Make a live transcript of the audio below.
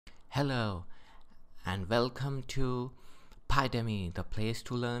Hello and welcome to Pydemy, the place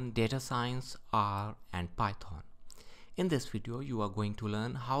to learn data science, R and Python. In this video, you are going to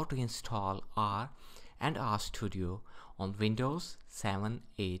learn how to install R and RStudio on Windows 7,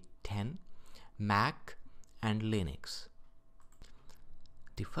 8, 10, Mac and Linux.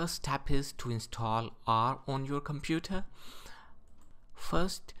 The first step is to install R on your computer.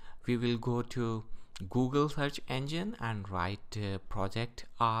 First, we will go to Google search engine and write project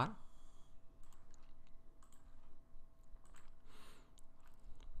R.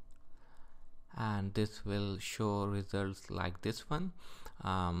 And this will show results like this one,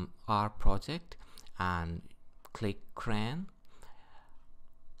 R project, and click CRAN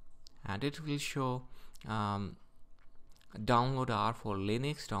and it will show download R for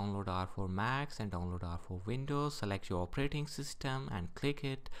Linux, download R for Macs and download R for Windows. Select your operating system and click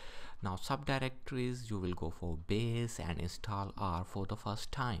it. Now subdirectories, you will go for base and install R for the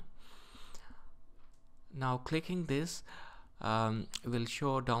first time. Now clicking this will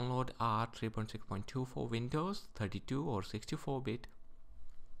show download R 3.6.2 for Windows 32 or 64-bit,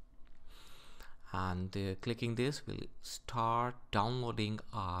 and clicking this will start downloading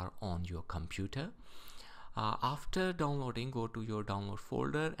R on your computer. After downloading, go to your download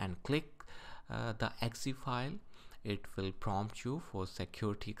folder and click the exe file. It will prompt you for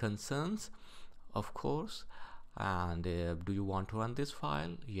security concerns, of course. And do you want to run this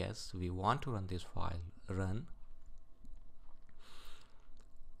file? Yes, we want to run this file. Run.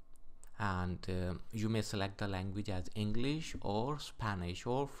 And you may select the language as English or Spanish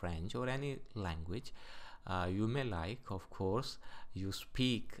or French or any language you may like, of course. You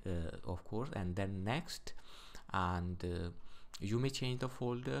speak, of course, and then next. And you may change the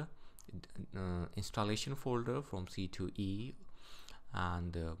folder, installation folder, from C to E,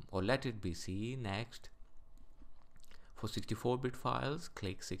 and or let it be C. Next, for 64-bit files,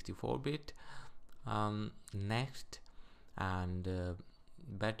 click 64-bit. Next, and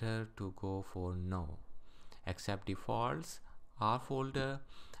better to go for no. Accept defaults, R folder.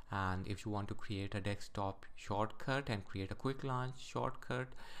 And if you want to create a desktop shortcut and create a quick launch shortcut,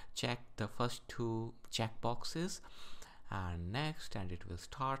 check the first two checkboxes and next, and it will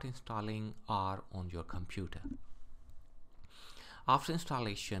start installing R on your computer. After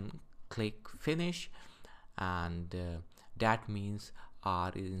installation, click finish, and that means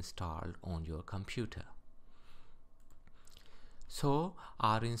R is installed on your computer. So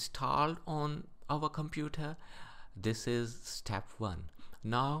R installed on our computer. This is step 1.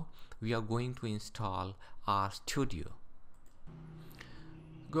 Now we are going to install RStudio.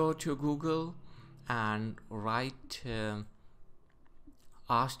 Go to Google and write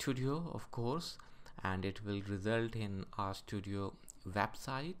RStudio, of course, and it will result in RStudio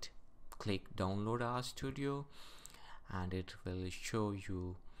website. Click download RStudio and it will show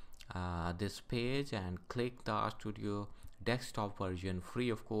you this page, and click the RStudio desktop version, free,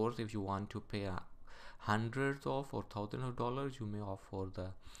 of course. If you want to pay hundreds of or thousands of dollars, you may opt for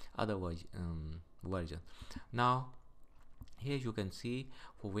the other version. Now here you can see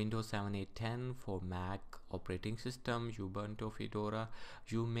for Windows 7, 8, 10, for Mac operating system, Ubuntu, Fedora,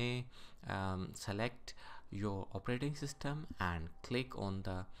 you may select your operating system and click on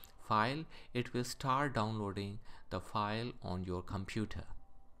the file. It will start downloading the file on your computer.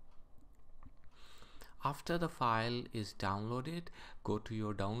 After the file is downloaded, go to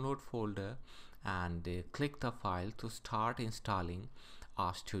your download folder and click the file to start installing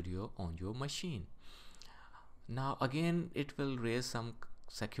RStudio on your machine. Now again, it will raise some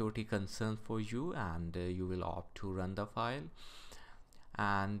security concerns for you, and you will opt to run the file.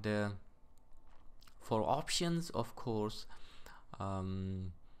 And for options, of course,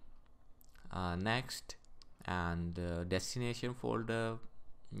 next, and destination folder,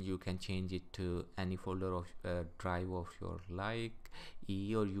 you can change it to any folder of drive of your like,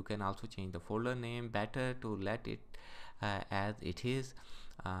 E, or you can also change the folder name. Better to let it as it is,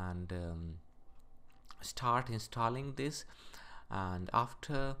 and start installing this. And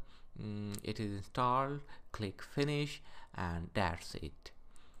after it is installed, click finish, and that's it.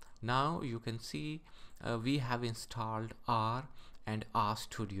 Now you can see we have installed R and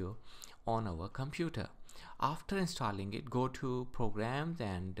RStudio on our computer. After installing it, go to programs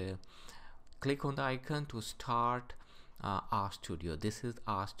and click on the icon to start RStudio. This is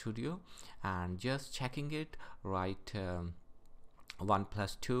RStudio, and just checking it, write 1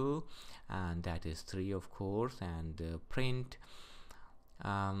 plus 2, and that is 3, of course, and print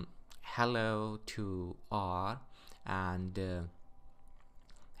hello to R and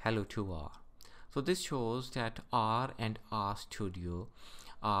hello to R. So this shows that R and RStudio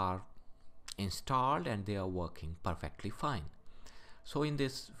are installed and they are working perfectly fine. So in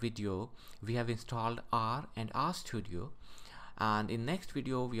this video we have installed R and RStudio, and in next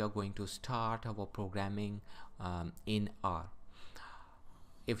video we are going to start our programming in R.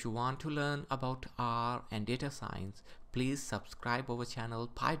 If you want to learn about R and data science, please subscribe our channel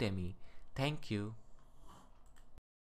Pydemy. Thank you.